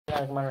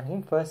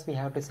Bismillahirrahmanirrahim. First we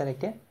have to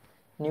select a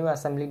new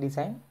assembly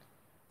design,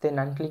 then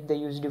unclick the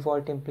use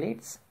default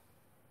templates,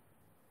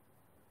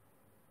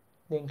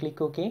 then click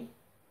OK.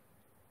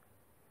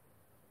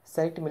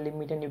 Select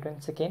millimeter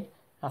Newton second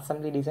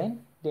assembly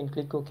design, then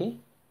click OK.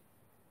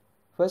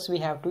 First we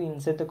have to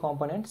insert the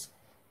components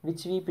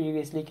which we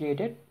previously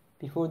created.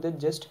 Before that,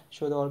 just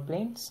show the all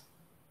planes,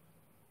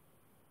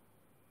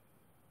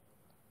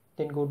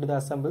 then go to the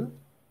assemble,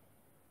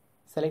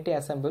 select a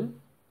assemble,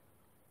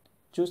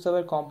 choose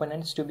our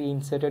components to be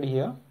inserted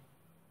here.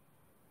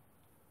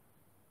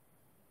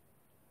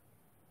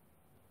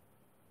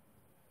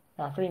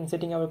 After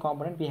inserting our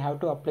component, we have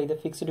to apply the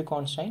fixed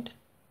constraint,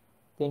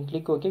 then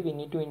click OK. We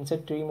need to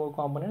insert 3 more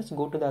components.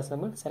 Go to the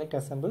assemble, select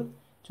assemble,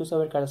 choose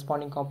our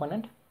corresponding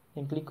component,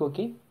 then click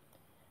OK.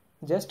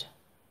 Just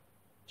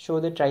show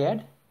the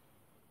triad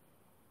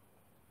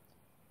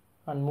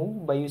and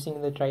move by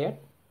using the triad.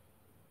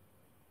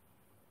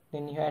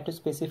 Then you have to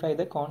specify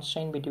the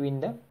constraint between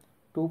the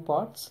 2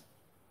 parts.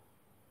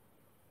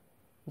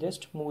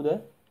 Just move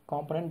the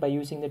component by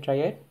using the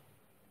triad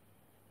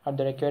at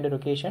the required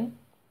location.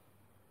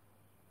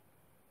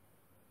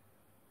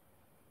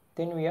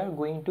 Then we are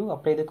going to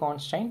apply the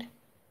constraint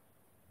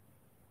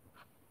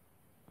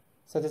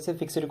such as a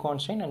fixed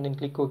constraint, and then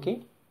click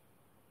OK.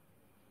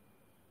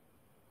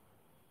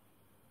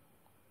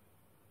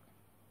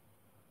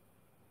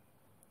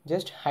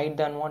 Just hide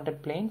the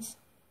unwanted planes.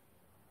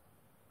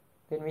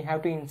 Then we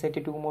have to insert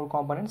 2 more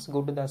components.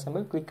 Go to the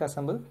assemble, click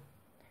assemble,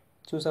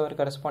 choose our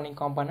corresponding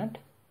component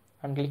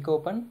and click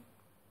open.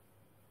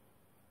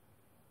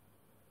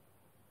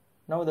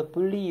 Now the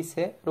pulley is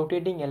a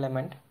rotating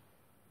element,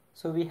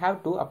 so we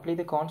have to apply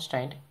the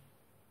constraint.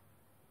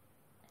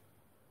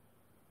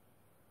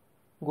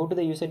 Go to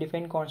the user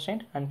defined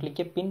constraint and click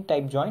a pin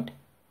type joint.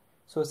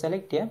 So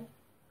select a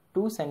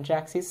 2 center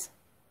axis,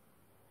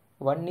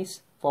 one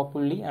is for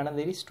pulley, another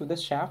is to the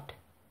shaft.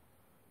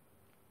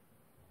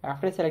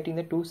 After selecting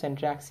the 2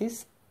 center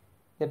axis,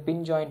 the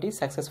pin joint is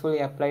successfully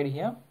applied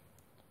here.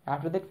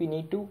 After that, we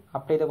need to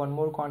apply the one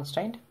more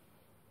constraint.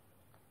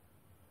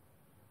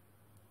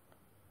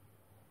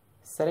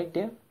 Select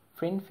the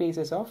front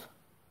faces of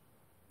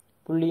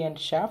pulley and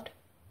shaft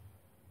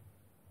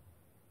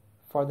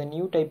for the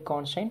new type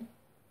constraint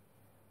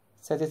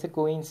such as a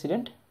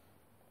coincident.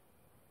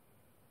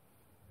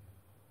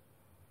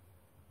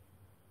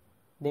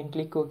 Then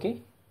click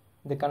OK.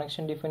 The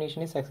connection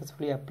definition is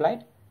successfully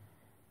applied.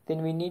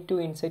 Then we need to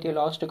insert a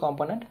last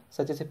component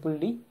such as a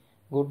pulley.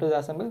 Go to the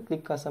assemble,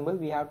 click assemble.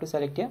 We have to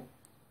select a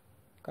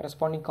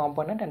corresponding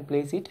component and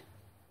place it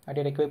at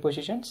your required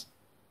positions.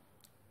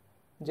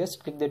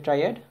 Just click the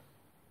triad,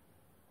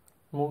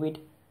 move it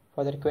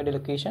for the required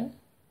location.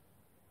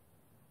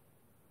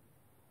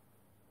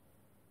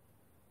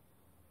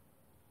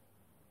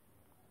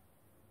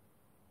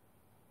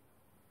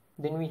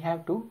 Then we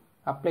have to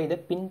apply the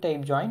pin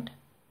type joint.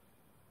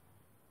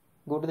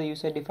 Go to the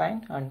user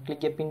defined and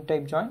click a pin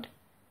type joint.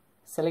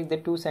 Select the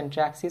 2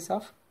 center axes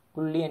of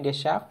pulley and a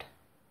shaft.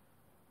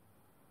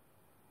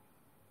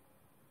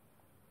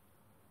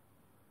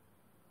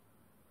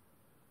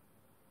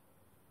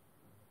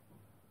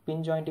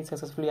 Pin joint is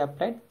successfully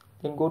applied.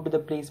 Then go to the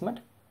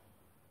placement.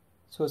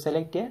 So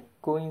select a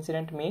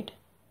coincident mate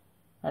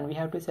and we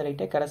have to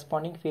select a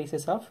corresponding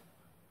faces of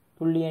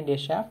pulley and a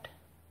shaft.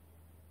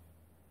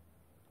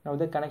 Now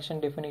the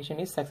connection definition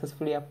is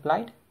successfully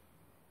applied.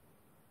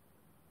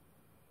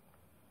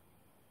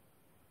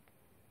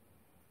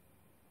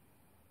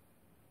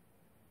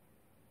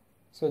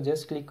 So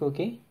just click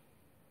OK.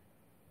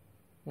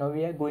 Now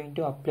we are going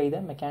to apply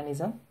the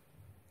mechanism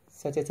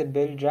such as a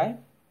belt drive,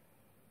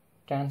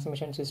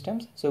 transmission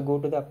systems. So go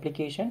to the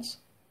applications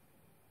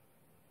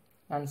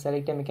and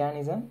select a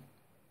mechanism.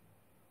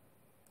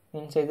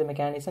 Inside the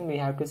mechanism, we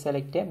have to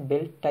select a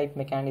belt type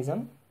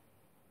mechanism.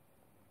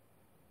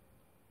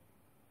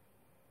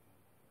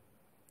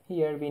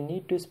 Here we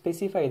need to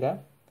specify the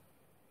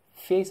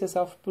faces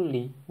of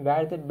pulley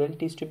where the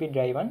belt is to be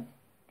driven.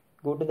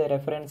 Go to the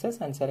references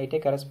and select a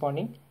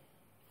corresponding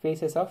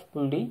faces of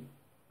pulley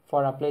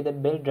for apply the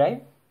belt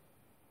drive.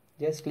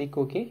 Just click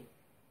OK.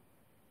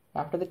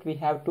 After that, we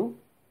have to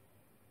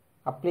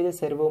apply the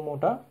servo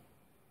motor.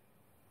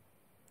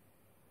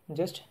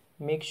 Just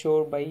make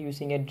sure by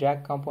using a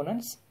drag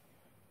components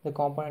the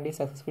component is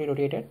successfully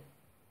rotated.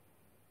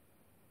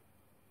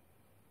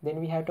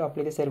 Then we have to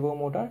apply the servo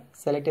motor.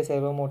 Select a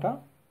servo motor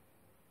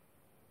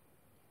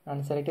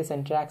and select a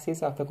center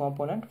axis of the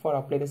component for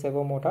apply the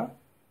servo motor.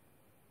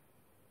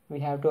 We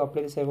have to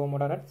apply the servo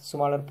motor at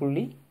smaller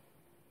pulley.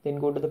 Then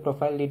go to the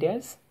profile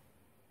details.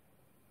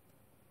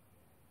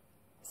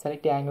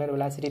 Select the angular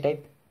velocity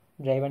type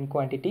driven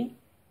quantity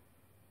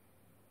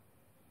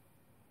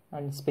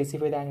and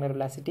specify the angular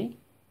velocity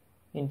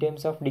in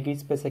terms of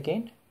degrees per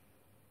second.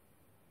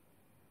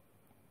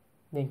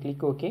 Then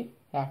click OK.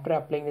 After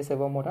applying the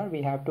servo motor,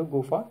 we have to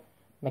go for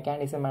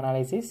mechanism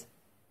analysis.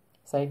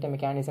 Select the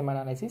mechanism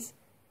analysis.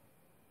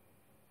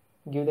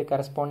 Give the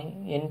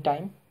corresponding end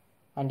time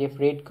and a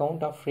rate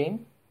count of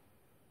frame.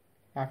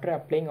 After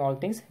applying all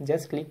things,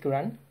 just click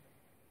run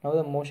Now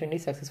the motion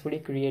is successfully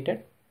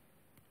created.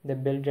 The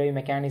belt drive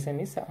mechanism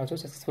is also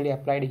successfully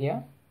applied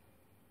here.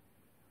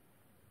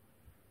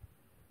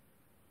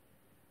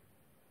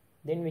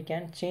 Then we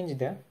can change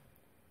the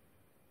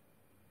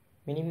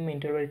minimum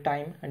interval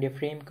time and a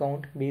frame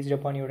count based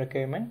upon your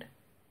requirement.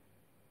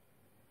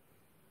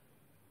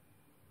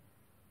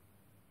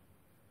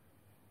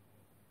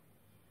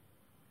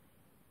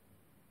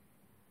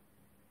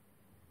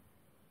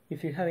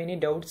 If you have any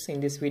doubts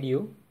in this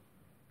video,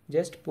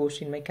 just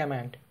post in my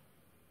comment.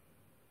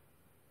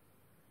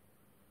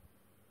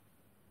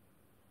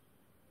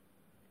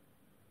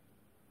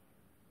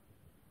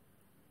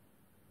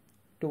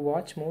 To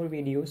watch more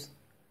videos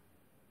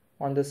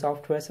on the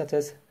software such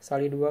as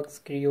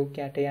SolidWorks, Creo,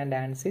 Catia and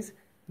ansys,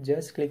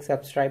 just click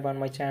subscribe on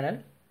my channel.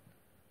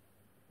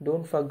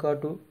 Don't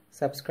forget to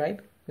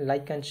subscribe,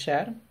 like and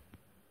share.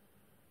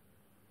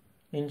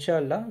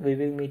 Inshallah, we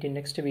will meet in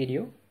next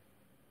video.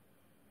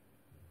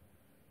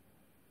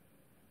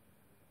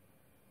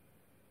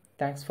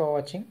 Thanks for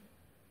watching.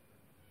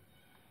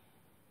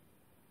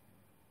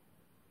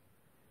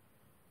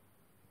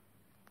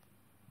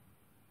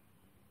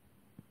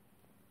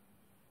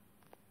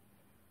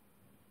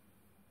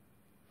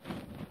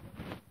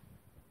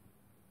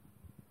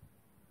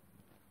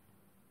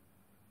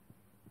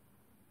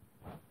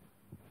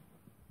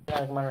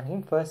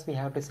 First we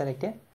have to select a